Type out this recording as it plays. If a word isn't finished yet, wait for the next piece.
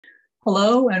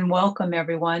Hello and welcome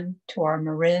everyone to our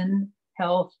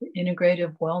MarinHealth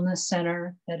Integrative Wellness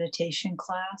Center meditation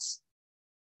class.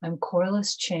 I'm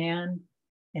Corliss Chan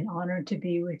and honored to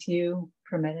be with you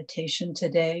for meditation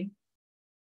today.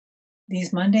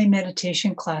 These Monday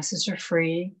meditation classes are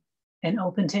free and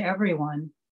open to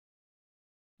everyone.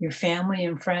 Your family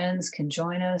and friends can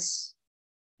join us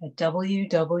at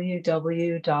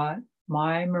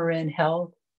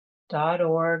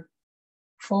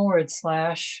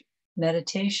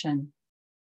www.mymarinhealth.org/meditation.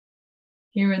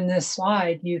 Here in this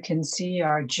slide, you can see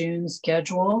our June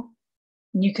schedule.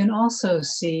 And you can also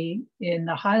see in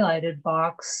the highlighted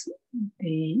box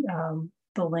the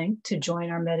link to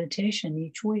join our meditation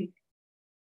each week.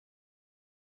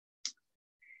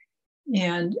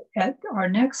 And at our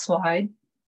next slide,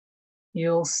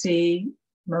 you'll see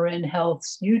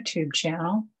MarinHealth's YouTube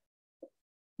channel,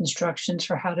 instructions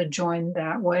for how to join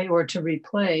that way or to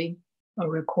replay a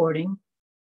recording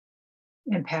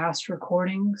and past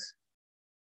recordings.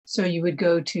 So you would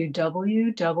go to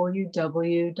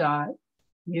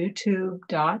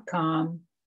www.youtube.com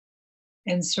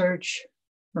and search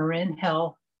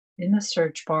MarinHealth in the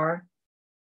search bar.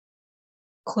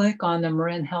 Click on the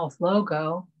MarinHealth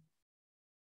logo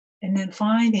and then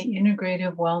find the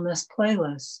Integrative Wellness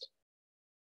playlist.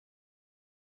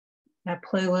 That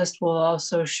playlist will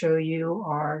also show you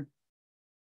our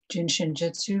Jinshin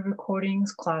Jitsu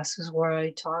recordings, classes where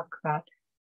I talk about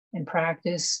and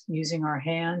practice using our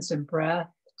hands and breath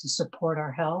to support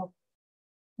our health,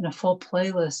 and a full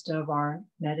playlist of our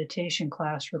meditation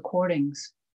class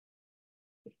recordings.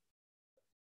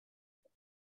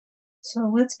 So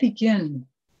let's begin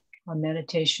our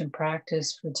meditation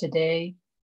practice for today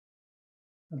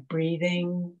of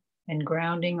breathing and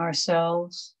grounding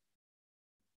ourselves.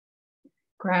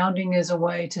 Grounding is a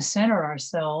way to center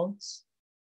ourselves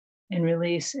and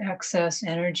release excess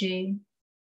energy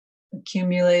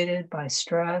accumulated by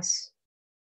stress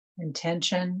and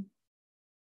tension.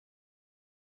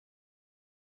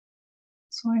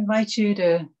 So I invite you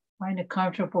to find a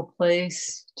comfortable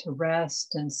place to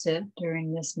rest and sit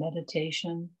during this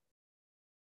meditation.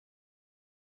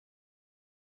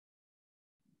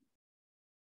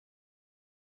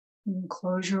 And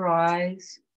close your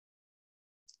eyes.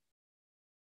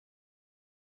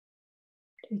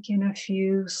 Take in a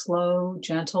few slow,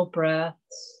 gentle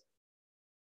breaths.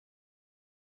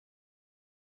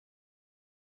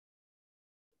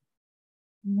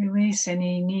 Release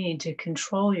any need to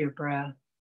control your breath.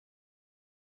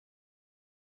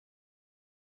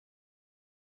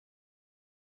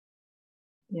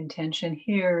 The intention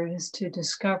here is to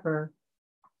discover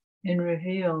and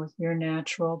reveal your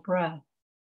natural breath.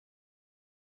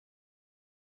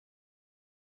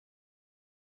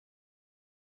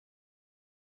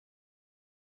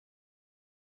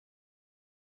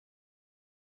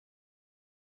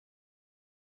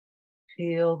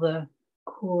 Feel the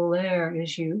cool air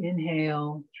as you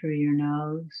inhale through your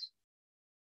nose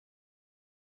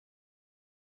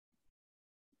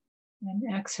and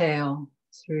exhale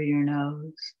through your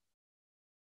nose.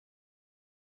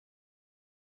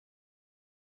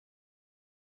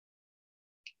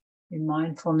 In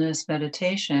mindfulness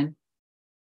meditation,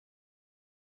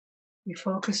 we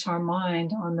focus our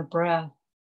mind on the breath.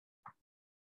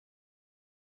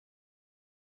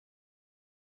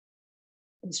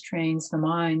 This trains the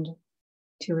mind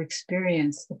to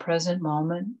experience the present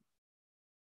moment.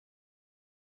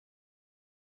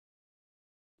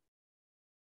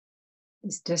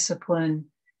 This discipline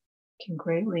can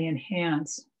greatly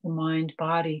enhance the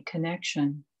mind-body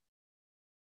connection.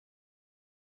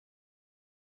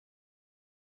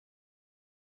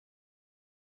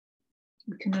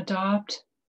 We can adopt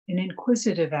an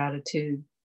inquisitive attitude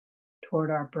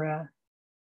toward our breath.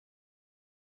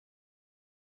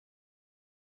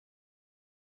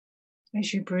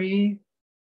 As you breathe,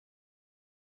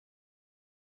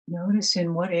 notice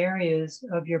in what areas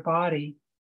of your body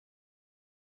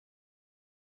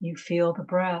you feel the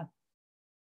breath.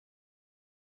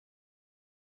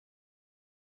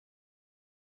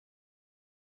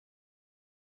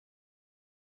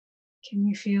 Can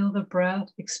you feel the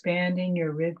breath expanding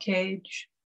your rib cage?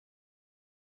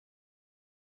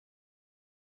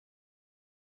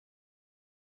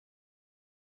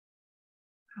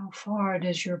 How far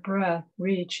does your breath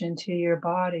reach into your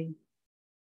body?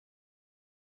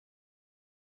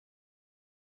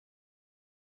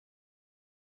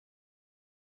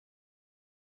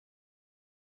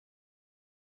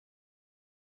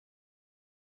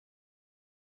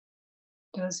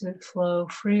 Does it flow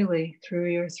freely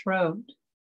through your throat?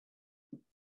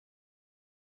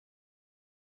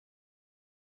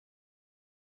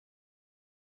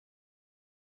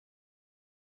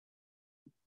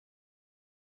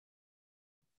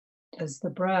 Does the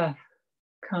breath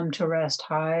come to rest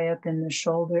high up in the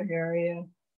shoulder area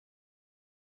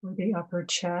or the upper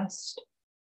chest?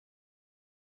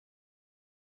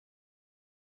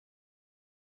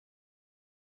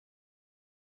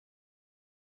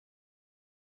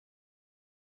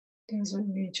 Does it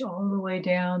reach all the way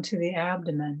down to the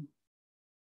abdomen?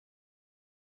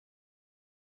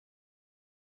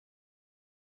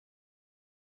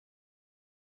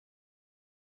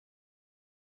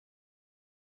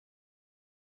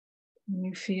 Can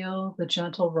you feel the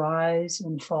gentle rise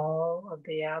and fall of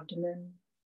the abdomen?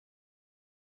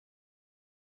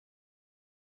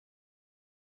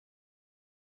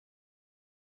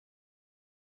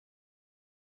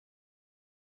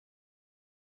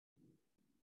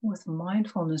 With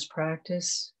mindfulness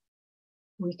practice,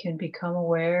 we can become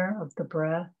aware of the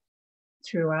breath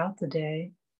throughout the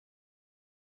day.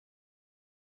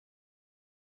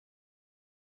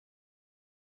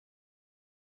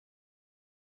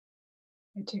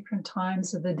 At different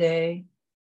times of the day,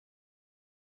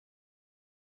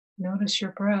 notice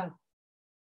your breath.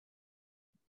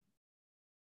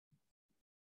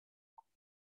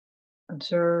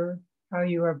 Observe how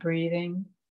you are breathing.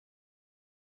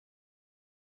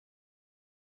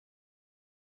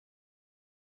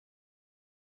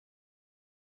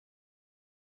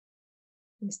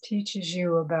 This teaches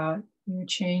you about your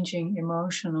changing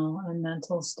emotional and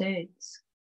mental states.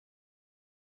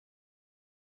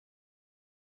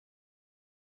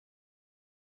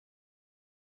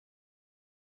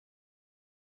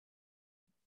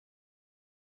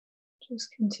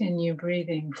 Just continue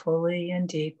breathing fully and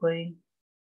deeply.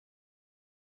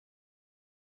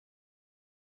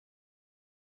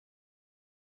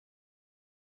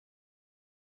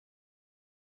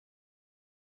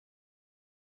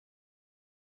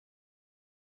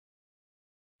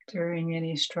 During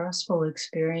any stressful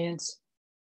experience,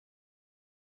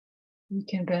 you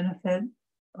can benefit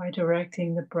by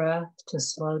directing the breath to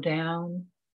slow down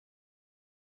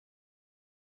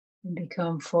and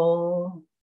become full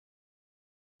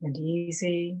and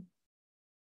easy.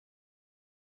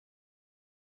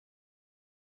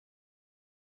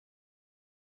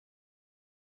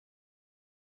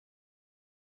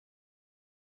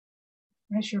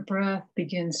 As your breath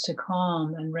begins to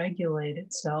calm and regulate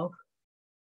itself,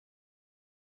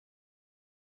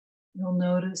 you'll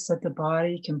notice that the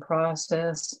body can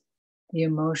process the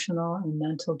emotional and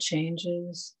mental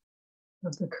changes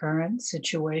of the current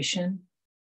situation.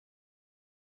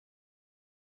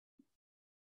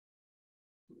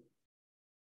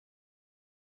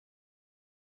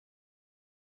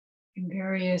 In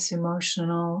various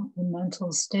emotional and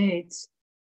mental states,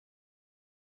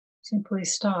 simply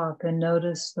stop and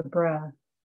notice the breath.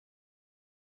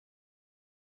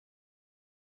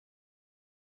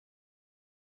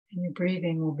 And your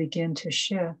breathing will begin to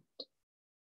shift.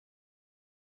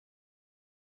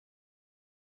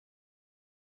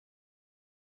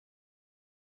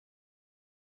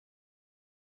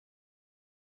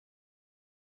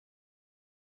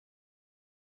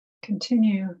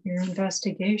 Continue your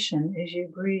investigation as you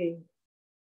breathe.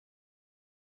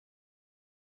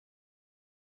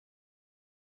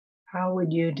 How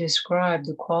would you describe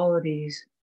the qualities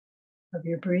of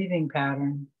your breathing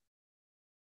pattern?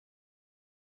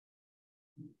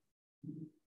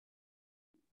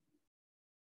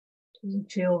 Does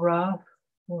it feel rough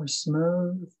or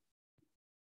smooth?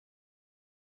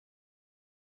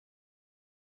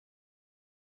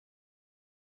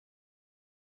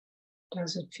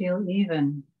 Does it feel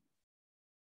even?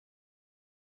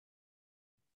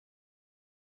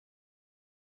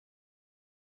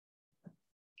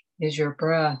 Is your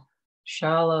breath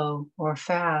shallow or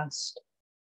fast?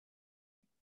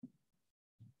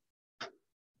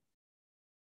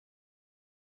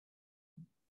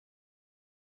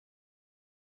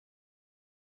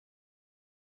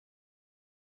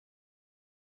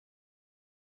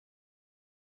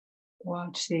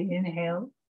 Watch the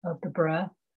inhale of the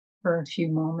breath for a few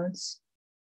moments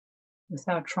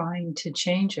without trying to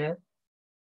change it.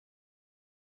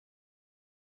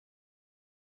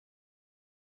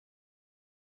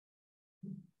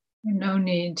 No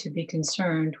need to be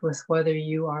concerned with whether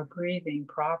you are breathing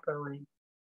properly.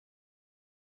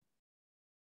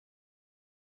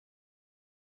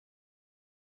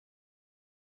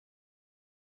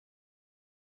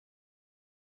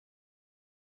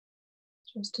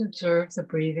 Just observe the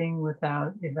breathing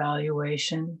without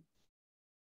evaluation.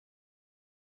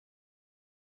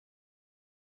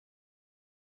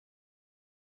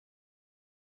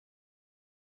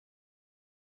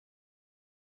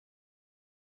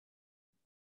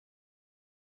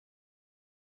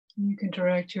 You can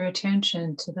direct your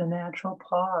attention to the natural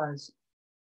pause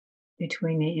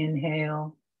between the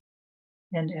inhale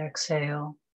and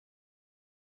exhale.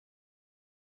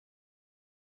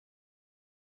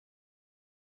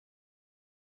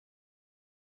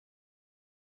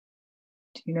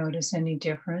 Do you notice any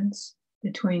difference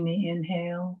between the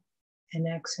inhale and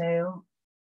exhale?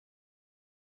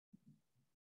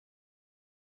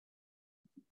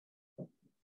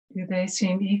 Do they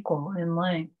seem equal in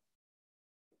length?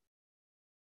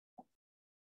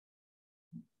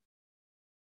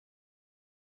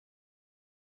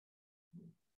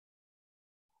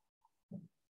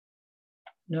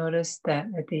 Notice that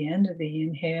at the end of the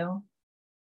inhale,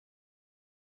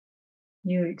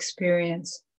 you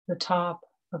experience the top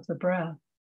of the breath.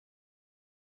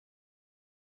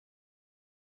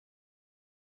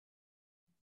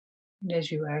 And as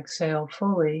you exhale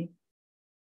fully,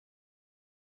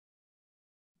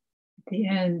 at the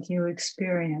end, you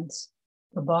experience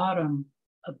the bottom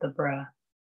of the breath.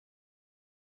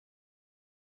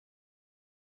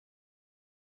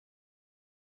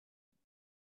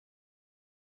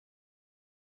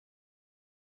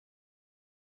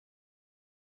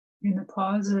 In the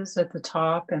pauses at the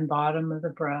top and bottom of the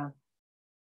breath,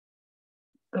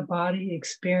 the body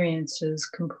experiences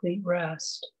complete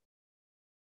rest.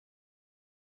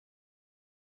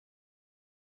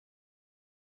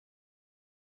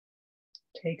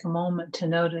 Take a moment to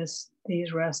notice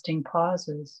these resting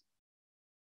pauses.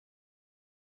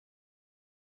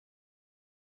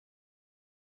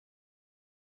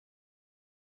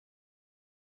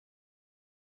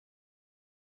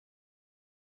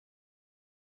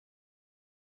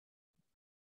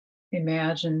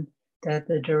 Imagine that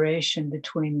the duration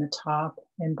between the top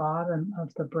and bottom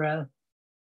of the breath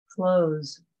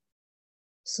flows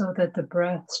so that the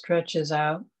breath stretches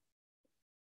out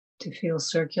to feel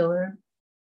circular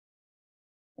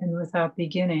and without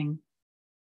beginning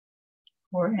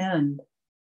or end.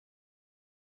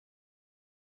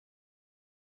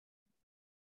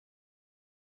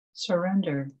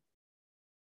 Surrender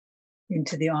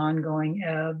into the ongoing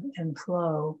ebb and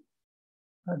flow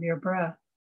of your breath.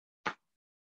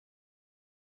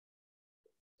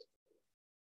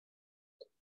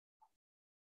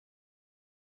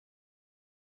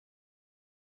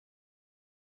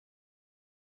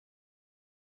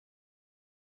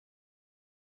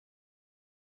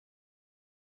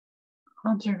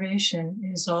 Observation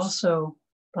is also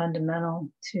fundamental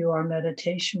to our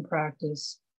meditation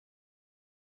practice.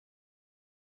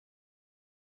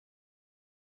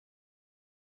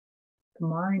 The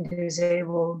mind is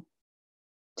able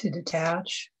to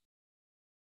detach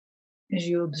as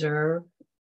you observe,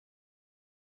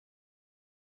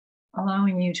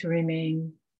 allowing you to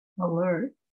remain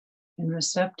alert and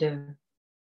receptive.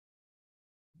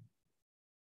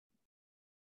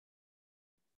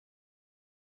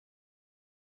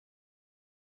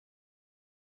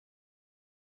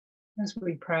 As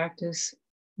we practice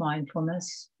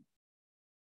mindfulness,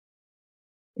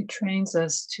 it trains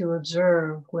us to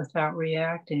observe without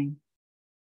reacting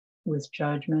with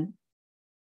judgment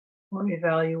or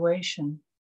evaluation.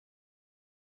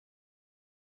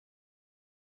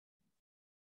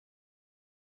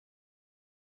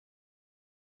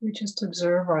 We just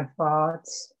observe our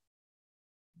thoughts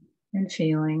and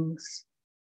feelings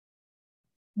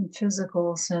and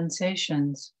physical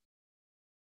sensations.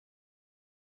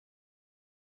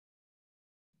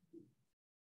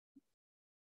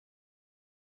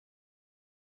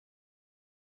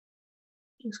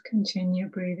 Just continue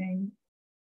breathing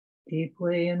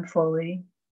deeply and fully.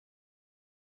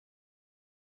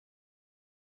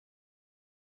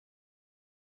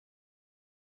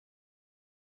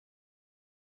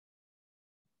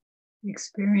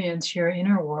 Experience your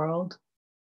inner world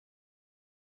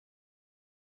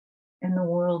and the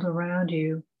world around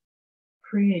you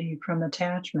free from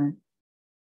attachment.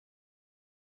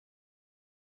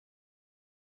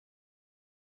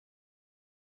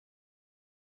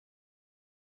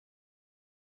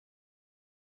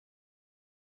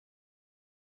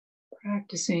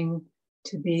 Practicing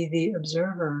to be the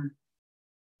observer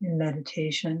in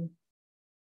meditation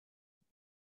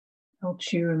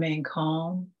helps you remain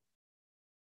calm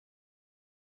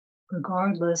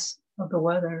regardless of the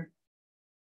weather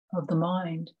of the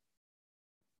mind.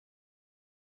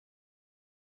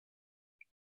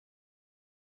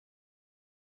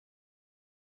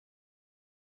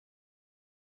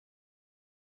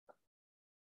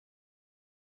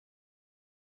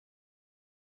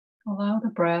 Allow the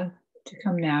breath to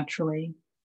come naturally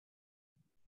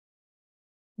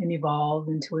and evolve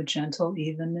into a gentle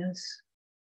evenness.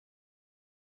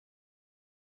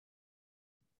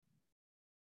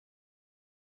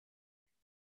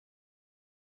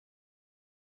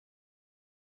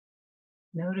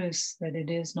 Notice that it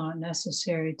is not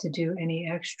necessary to do any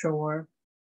extra work.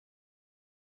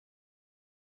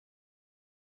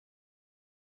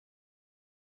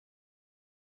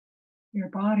 Your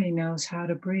body knows how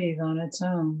to breathe on its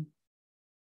own.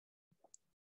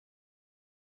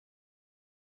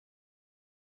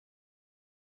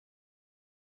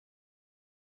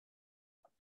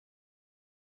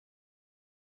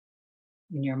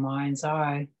 In your mind's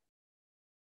eye,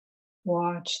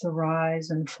 watch the rise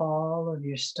and fall of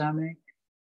your stomach.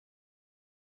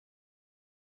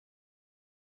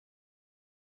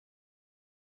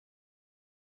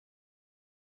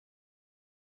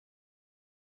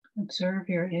 Observe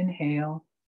your inhale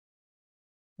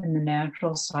and the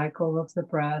natural cycle of the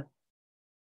breath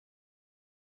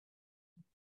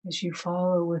as you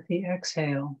follow with the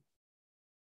exhale.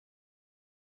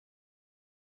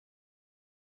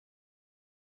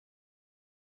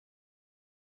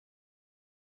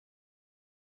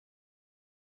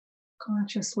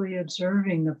 Consciously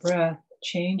observing the breath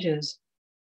changes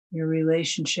your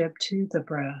relationship to the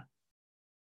breath.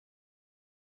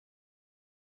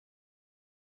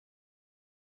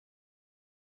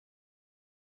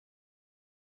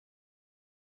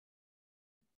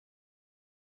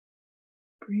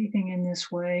 Breathing in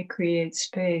this way creates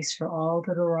space for all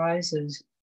that arises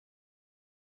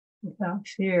without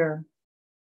fear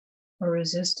or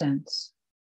resistance.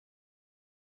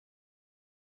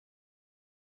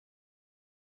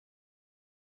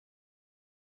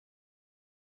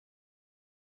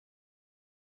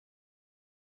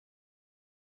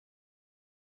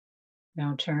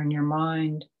 Now turn your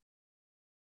mind.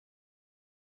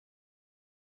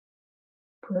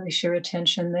 Place your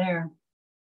attention there.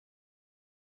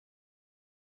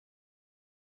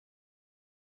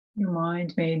 Your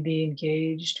mind may be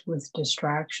engaged with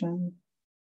distraction.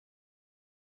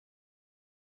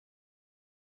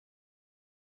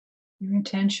 Your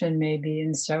attention may be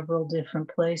in several different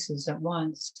places at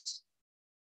once.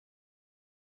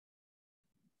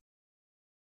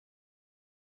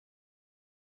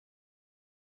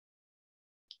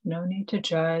 No need to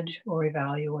judge or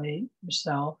evaluate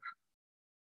yourself.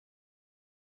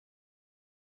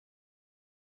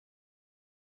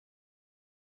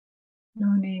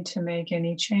 No need to make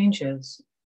any changes.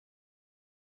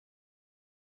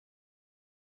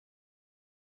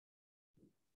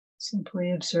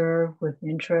 Simply observe with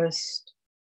interest,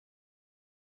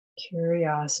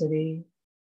 curiosity,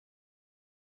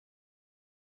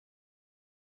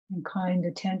 and kind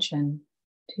attention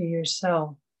to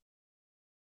yourself.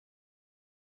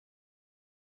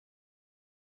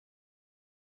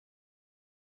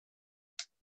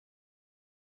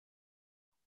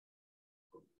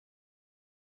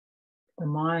 The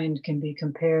mind can be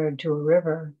compared to a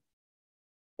river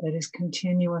that is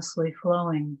continuously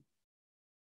flowing.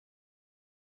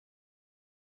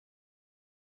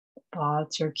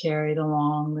 Thoughts are carried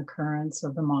along the currents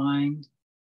of the mind.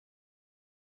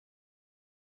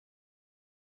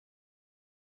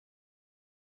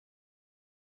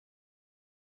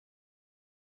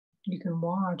 You can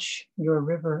watch your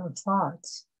river of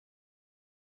thoughts.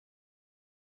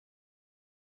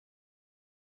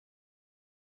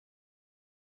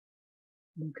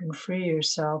 You can free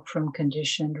yourself from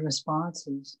conditioned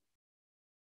responses.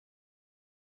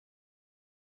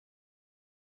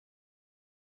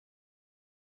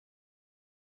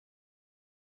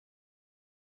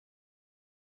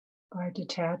 By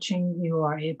detaching, you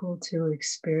are able to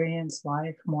experience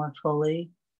life more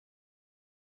fully.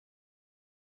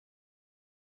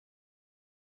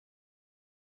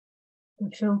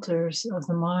 The filters of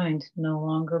the mind no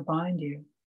longer bind you.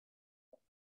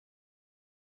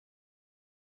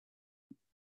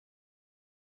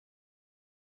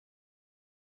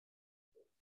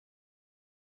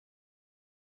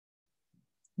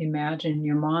 Imagine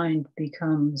your mind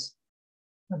becomes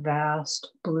a vast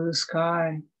blue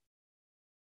sky.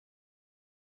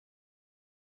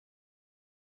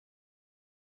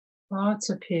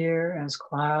 Thoughts appear as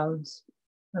clouds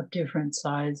of different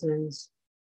sizes,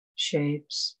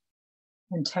 shapes,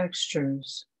 and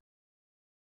textures.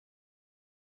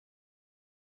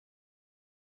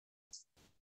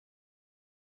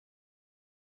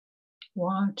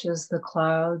 Watch as the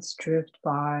clouds drift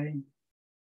by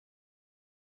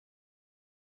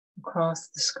across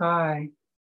the sky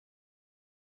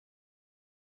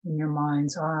in your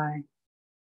mind's eye.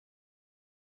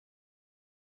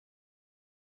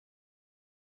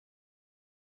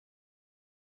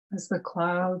 As the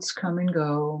clouds come and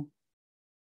go,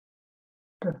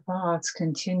 the thoughts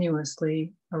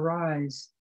continuously arise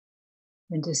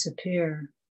and disappear.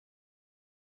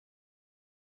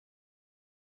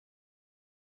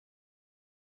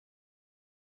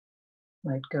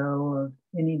 Let go of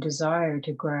any desire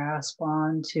to grasp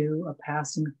onto a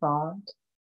passing thought.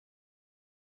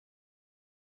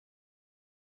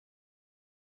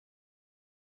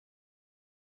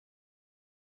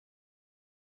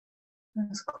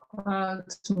 As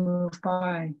clouds move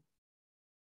by,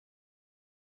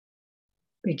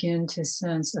 begin to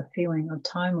sense a feeling of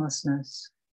timelessness.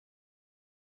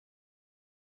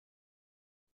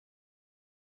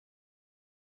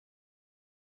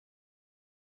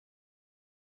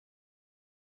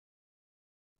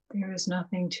 There is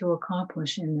nothing to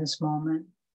accomplish in this moment.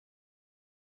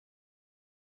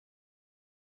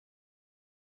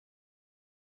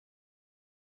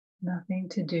 Nothing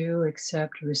to do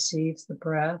except receive the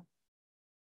breath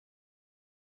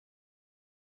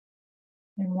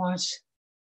and watch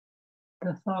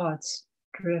the thoughts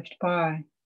drift by.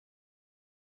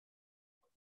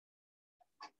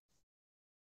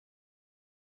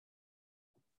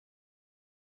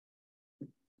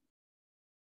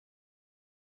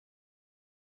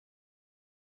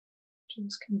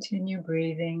 Just continue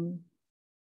breathing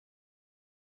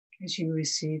as you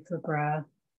receive the breath.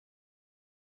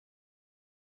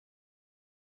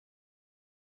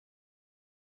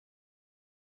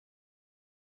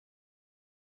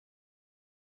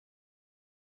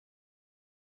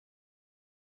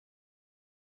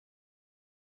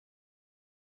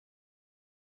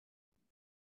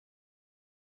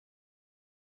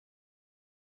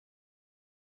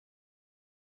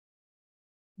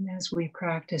 And as we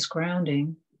practice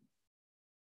grounding,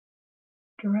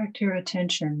 direct your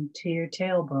attention to your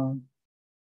tailbone,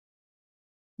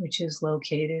 which is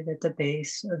located at the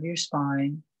base of your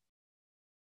spine.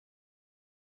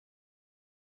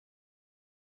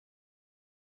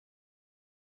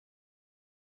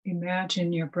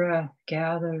 Imagine your breath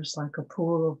gathers like a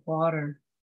pool of water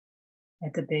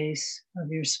at the base of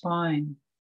your spine.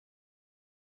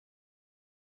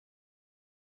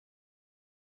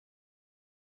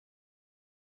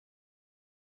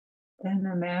 Then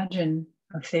imagine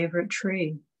a favorite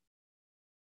tree.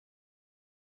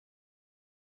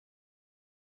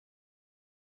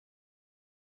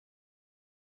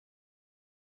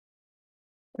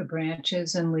 The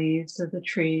branches and leaves of the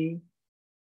tree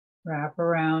wrap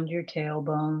around your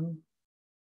tailbone,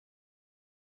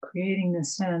 creating the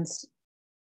sense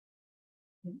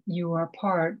that you are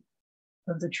part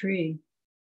of the tree.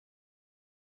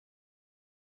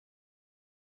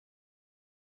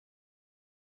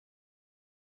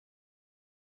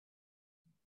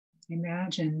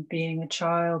 Imagine being a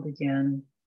child again.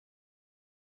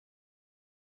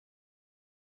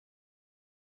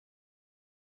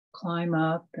 Climb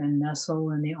up and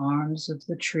nestle in the arms of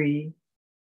the tree.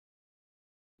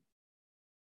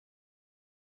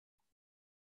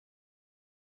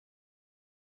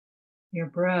 Your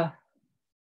breath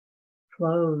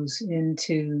flows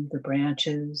into the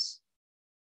branches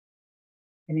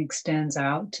and extends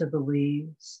out to the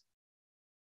leaves.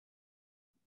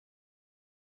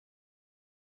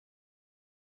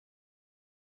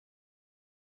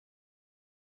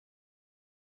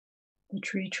 The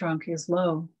tree trunk is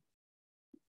low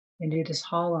and it is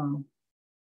hollow.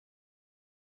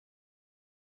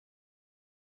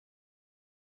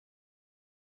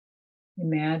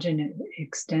 Imagine it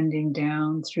extending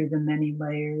down through the many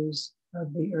layers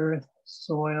of the earth,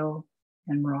 soil,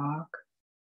 and rock.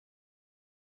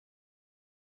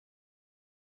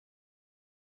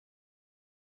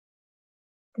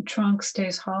 The trunk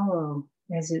stays hollow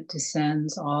as it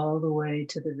descends all the way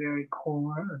to the very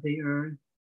core of the earth.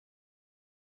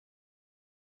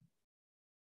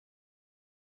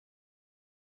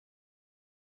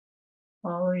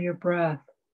 Follow your breath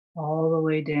all the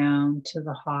way down to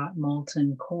the hot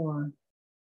molten core.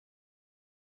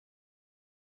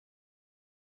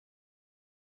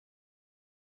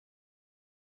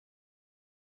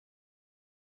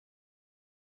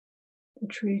 The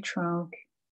tree trunk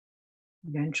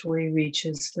eventually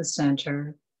reaches the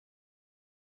center.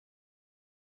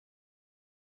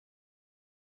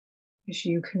 As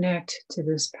you connect to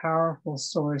this powerful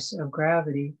source of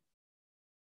gravity,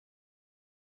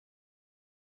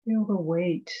 feel the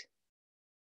weight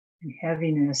and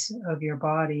heaviness of your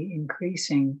body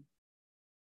increasing.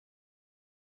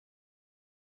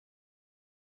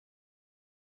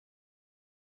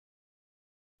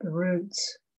 The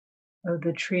roots of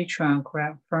the tree trunk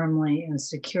wrap firmly and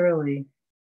securely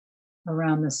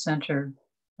around the center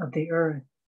of the earth.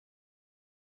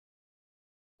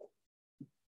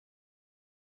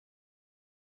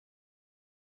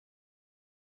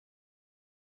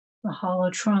 The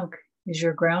hollow trunk is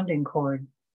your grounding cord.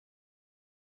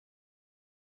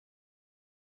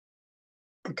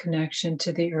 The connection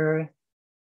to the earth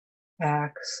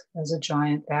acts as a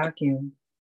giant vacuum,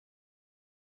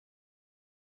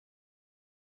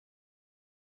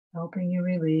 helping you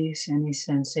release any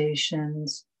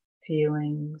sensations,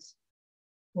 feelings,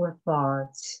 or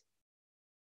thoughts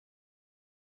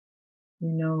you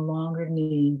no longer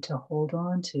need to hold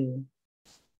on to.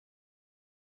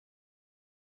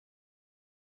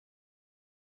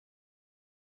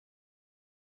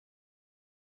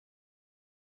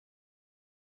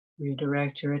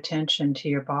 Redirect your attention to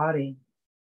your body.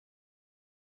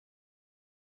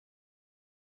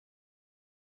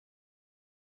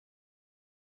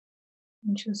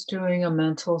 And just doing a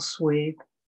mental sweep,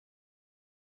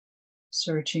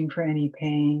 searching for any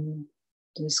pain,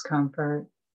 discomfort,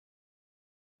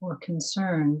 or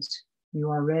concerns you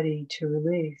are ready to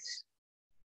release.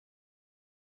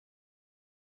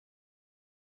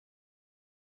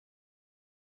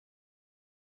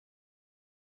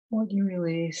 What you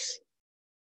release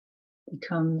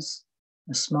becomes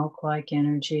a smoke-like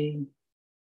energy.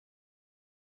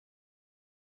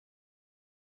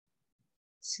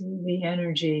 See the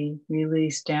energy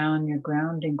release down your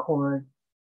grounding cord,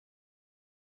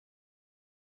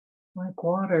 like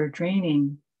water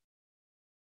draining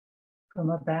from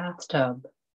a bathtub.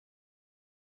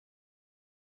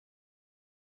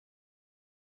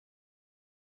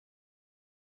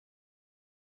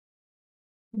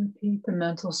 Repeat the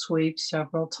mental sweep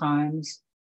several times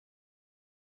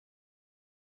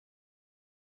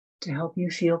to help you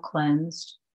feel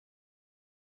cleansed.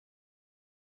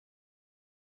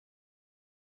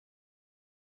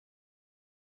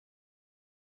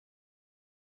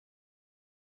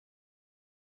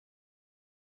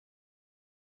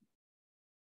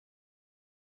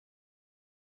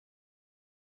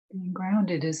 Being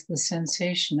grounded is the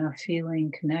sensation of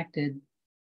feeling connected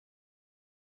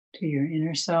to your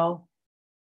inner self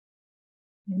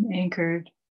and anchored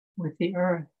with the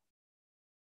earth.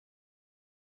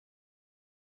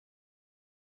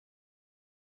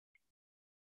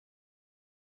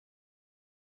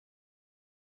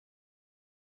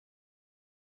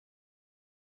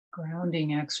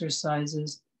 Grounding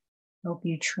exercises help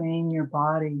you train your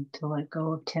body to let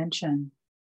go of tension.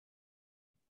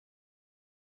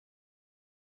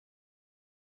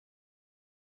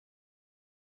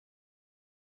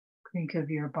 Think of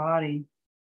your body,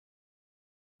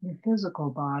 your physical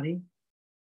body,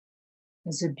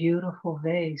 as a beautiful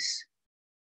vase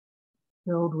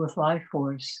filled with life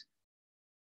force.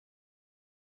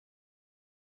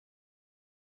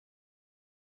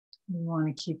 You want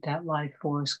to keep that life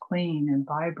force clean and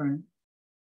vibrant.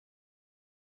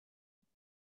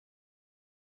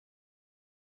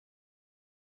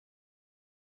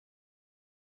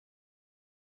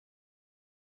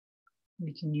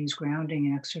 We can use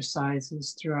grounding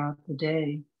exercises throughout the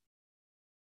day.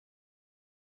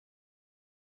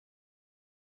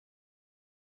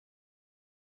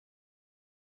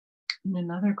 And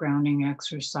another grounding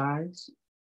exercise,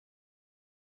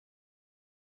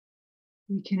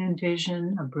 we can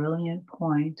envision a brilliant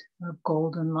point of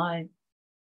golden light,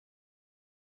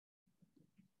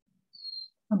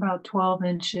 about 12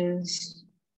 inches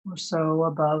or so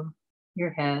above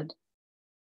your head.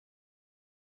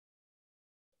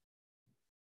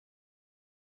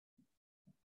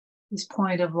 This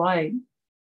point of light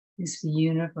is the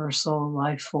universal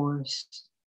life force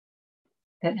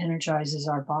that energizes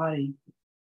our body,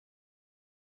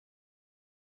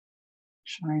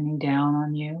 shining down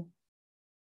on you.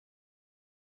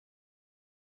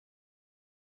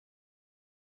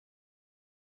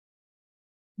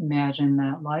 Imagine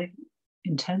that light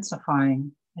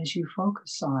intensifying as you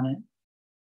focus on it.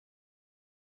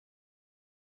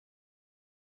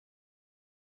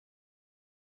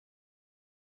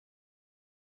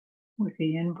 With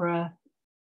the in-breath,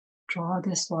 draw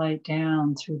this light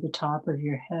down through the top of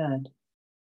your head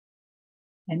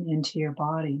and into your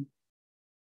body.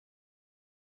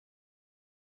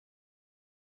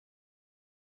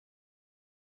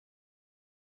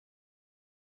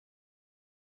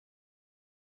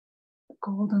 The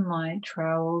golden light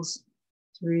travels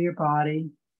through your body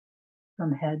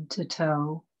from head to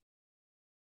toe.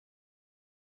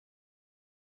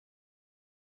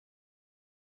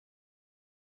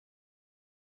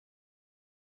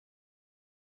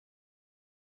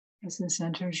 As this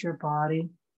enters your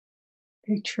body,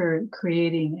 picture it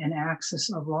creating an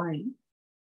axis of light.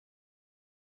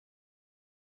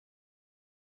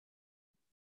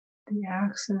 The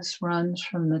axis runs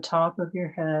from the top of your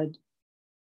head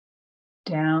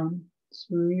down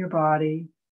through your body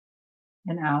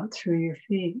and out through your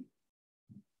feet.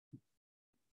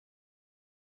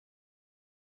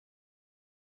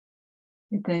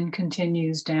 It then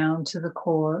continues down to the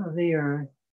core of the earth,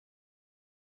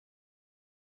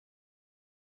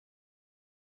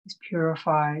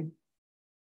 purified,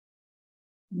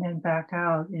 and then back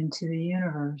out into the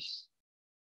universe.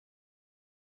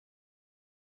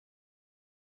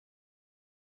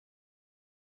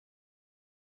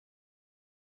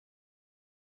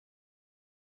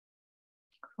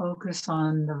 Focus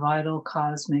on the vital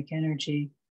cosmic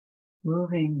energy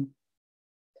moving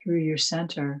through your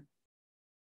center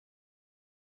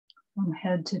from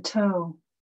head to toe.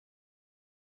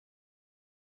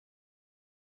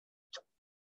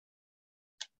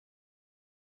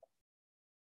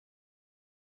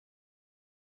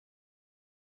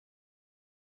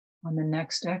 On the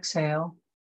next exhale,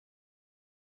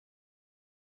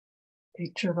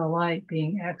 picture the light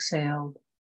being exhaled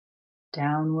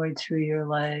downward through your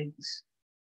legs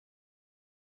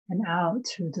and out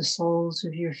through the soles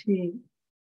of your feet.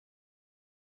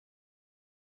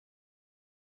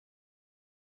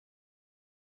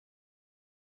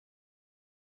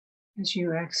 As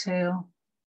you exhale,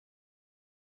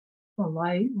 the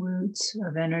light roots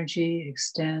of energy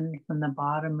extend from the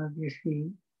bottom of your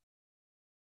feet,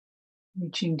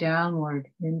 reaching downward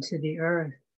into the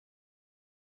earth.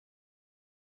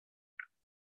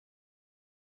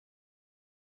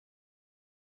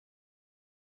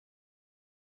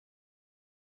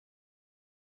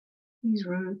 These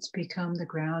roots become the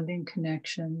grounding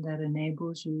connection that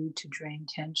enables you to drain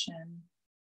tension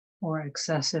or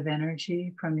excessive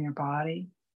energy from your body.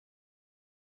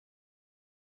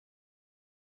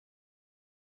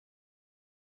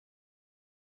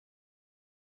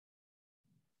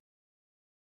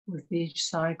 With each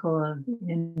cycle of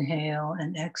inhale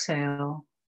and exhale,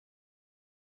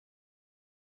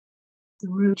 the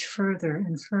root further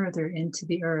and further into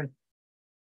the earth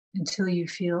until you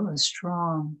feel a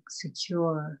strong,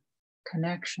 secure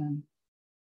connection.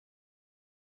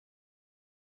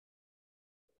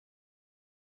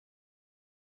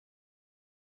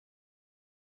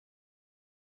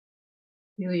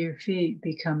 Feel your feet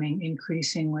becoming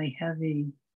increasingly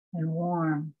heavy and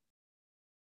warm.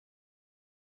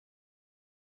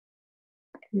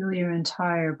 Feel your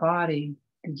entire body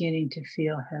beginning to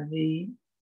feel heavy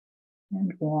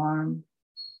and warm,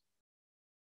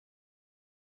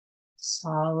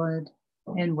 solid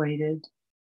and weighted.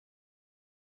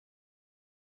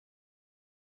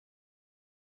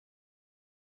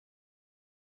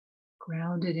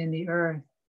 Grounded in the earth.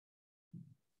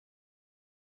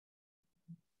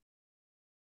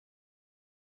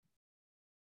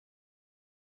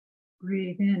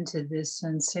 Breathe into this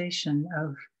sensation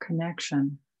of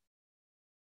connection.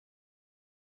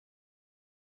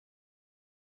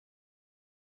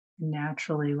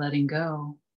 Naturally letting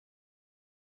go.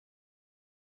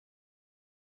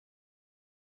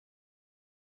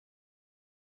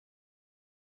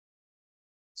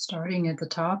 Starting at the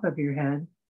top of your head,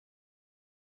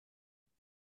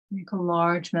 make a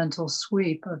large mental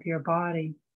sweep of your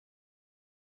body.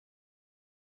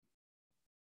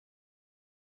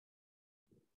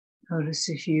 Notice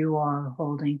if you are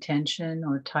holding tension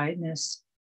or tightness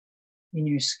in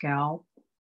your scalp,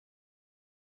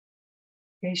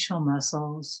 facial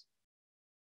muscles,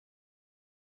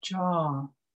 jaw,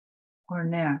 or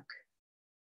neck.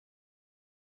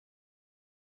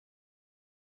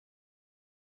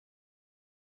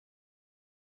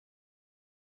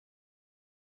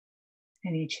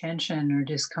 Any tension or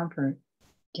discomfort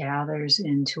gathers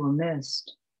into a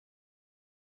mist.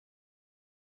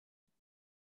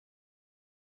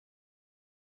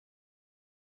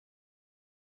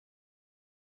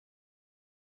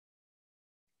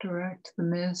 Direct the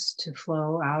mist to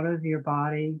flow out of your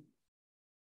body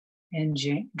and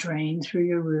drain through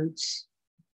your roots,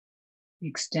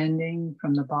 extending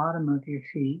from the bottom of your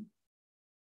feet.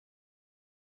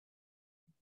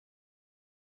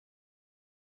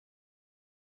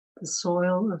 The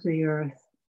soil of the earth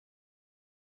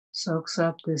soaks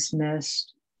up this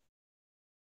mist,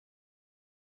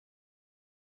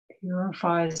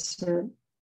 purifies it,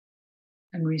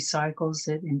 and recycles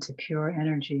it into pure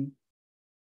energy.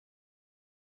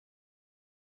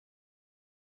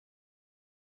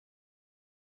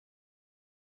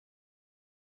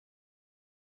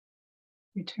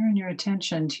 Return your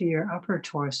attention to your upper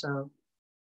torso,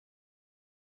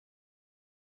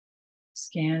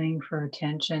 scanning for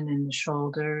tension in the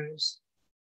shoulders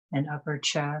and upper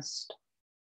chest.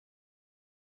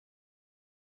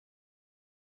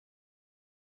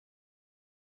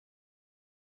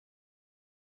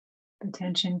 The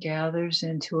tension gathers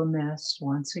into a mist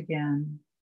once again.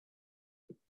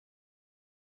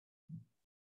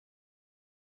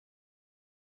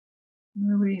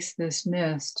 Release this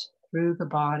mist through the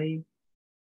body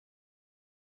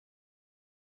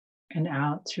and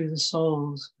out through the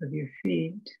soles of your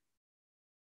feet.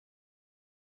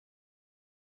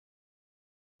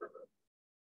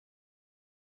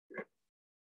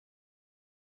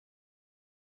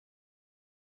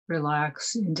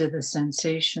 Relax into the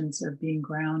sensations of being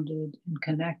grounded and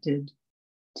connected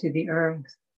to the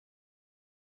earth.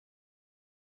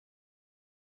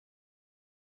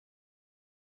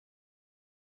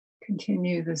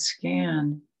 Continue the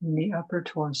scan in the upper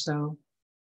torso,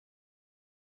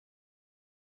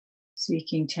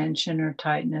 seeking tension or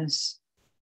tightness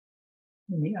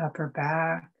in the upper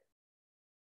back,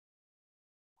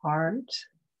 heart,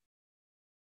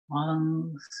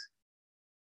 lungs,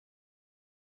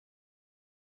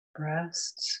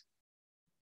 breasts,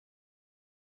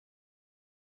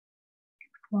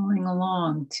 flowing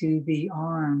along to the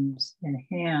arms and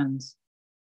hands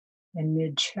and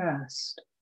mid-chest.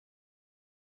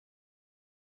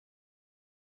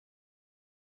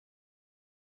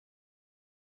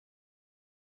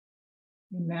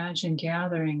 Imagine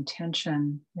gathering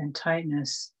tension and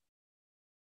tightness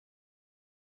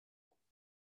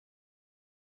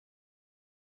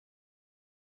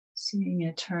seeing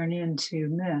it turn into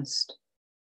mist.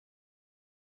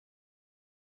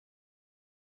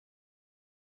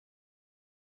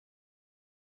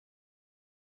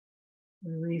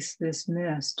 Release this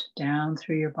mist down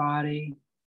through your body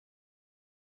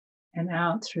and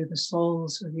out through the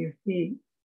soles of your feet.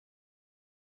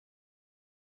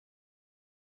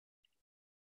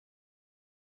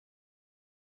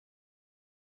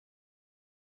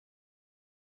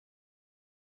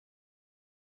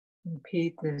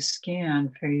 Repeat this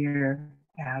scan for your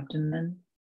abdomen,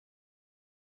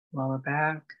 lower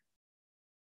back,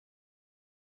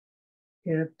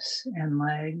 hips and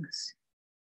legs.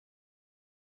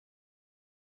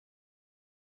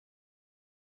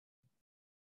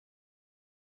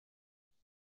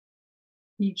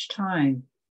 Each time,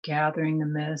 gathering the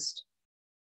mist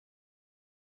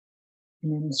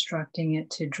and instructing it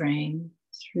to drain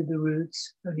through the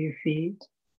roots of your feet.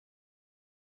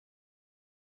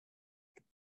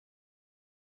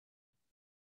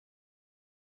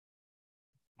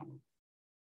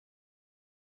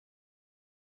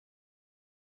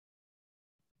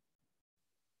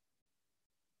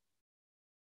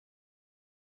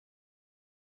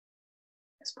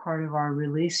 As part of our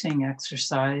releasing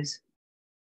exercise,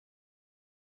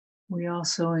 we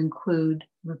also include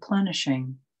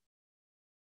replenishing.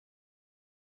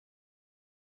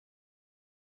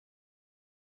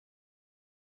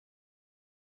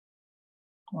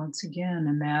 Once again,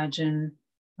 imagine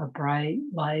a bright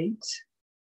light,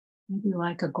 maybe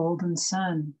like a golden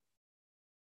sun,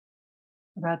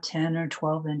 about 10 or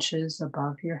 12 inches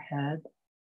above your head.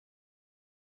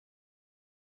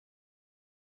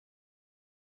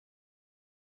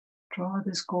 Draw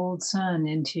this gold sun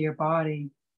into your body.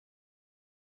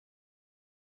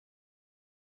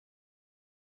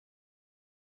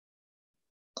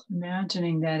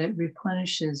 Imagining that it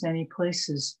replenishes any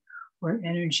places where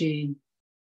energy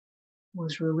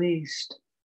was released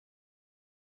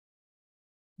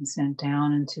and sent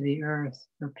down into the earth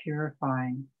for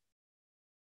purifying.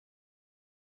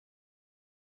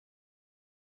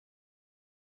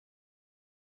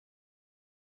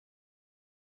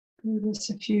 Do this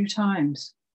a few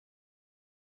times,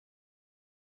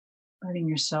 letting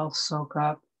yourself soak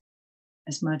up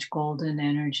as much golden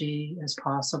energy as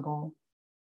possible.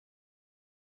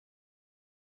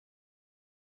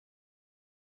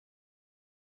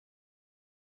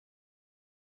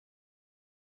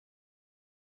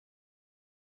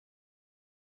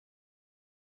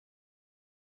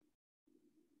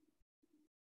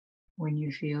 When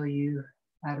you feel you've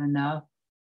had enough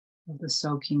of the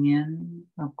soaking in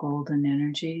of golden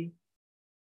energy,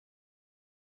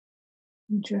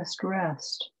 you just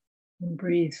rest and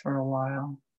breathe for a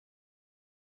while.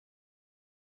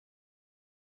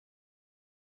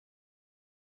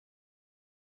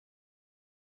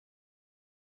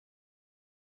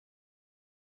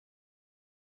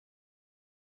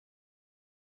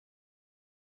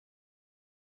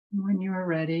 And when you are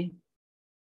ready,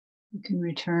 you can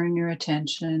return your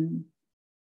attention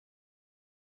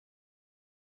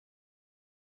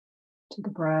to the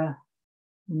breath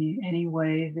in any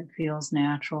way that feels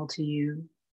natural to you.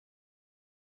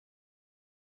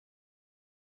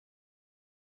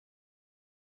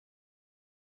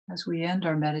 As we end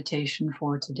our meditation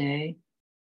for today,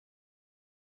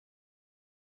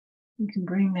 you can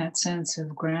bring that sense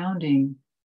of grounding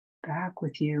back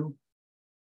with you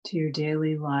to your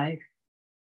daily life.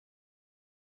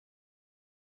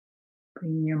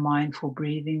 Bring your mindful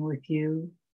breathing with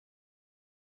you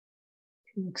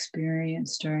to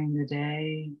experience during the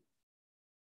day.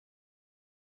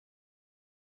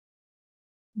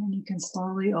 And you can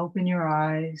slowly open your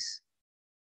eyes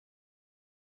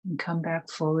and come back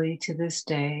fully to this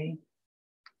day.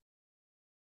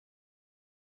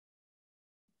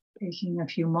 taking a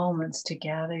few moments to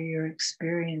gather your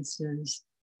experiences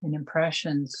and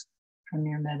impressions from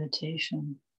your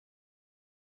meditation.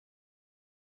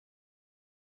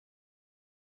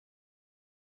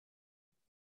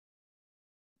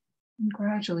 And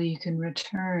gradually you can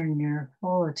return your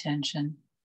full attention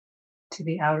to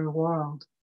the outer world.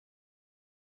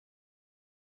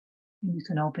 And you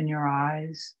can open your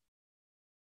eyes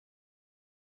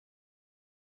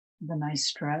with a nice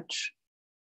stretch.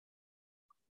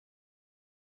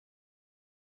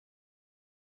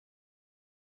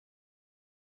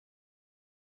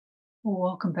 Well,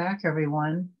 welcome back,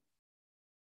 everyone.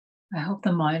 I hope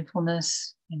the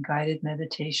mindfulness and guided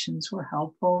meditations were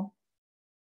helpful.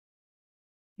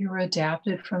 You were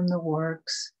adapted from the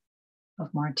works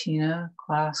of Martina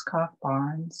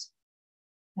Glasscock-Barnes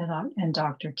and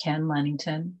Dr. Ken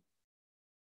Lennington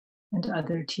and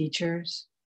other teachers.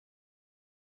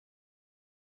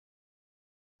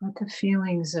 Let the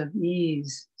feelings of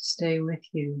ease stay with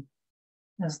you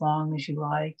as long as you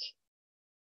like.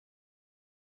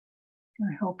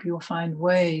 I hope you'll find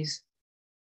ways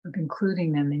of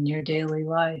including them in your daily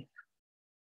life.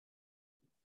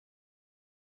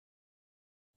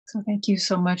 So thank you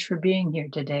so much for being here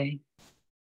today.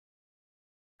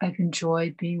 I've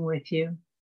enjoyed being with you.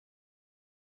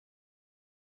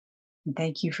 And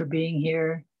thank you for being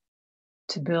here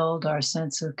to build our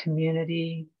sense of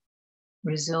community,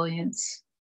 resilience,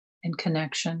 and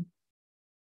connection.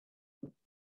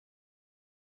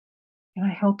 And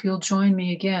I hope you'll join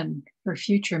me again for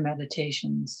future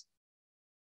meditations.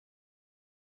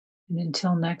 And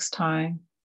until next time,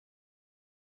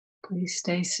 please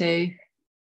stay safe,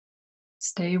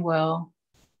 stay well,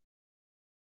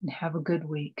 and have a good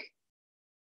week.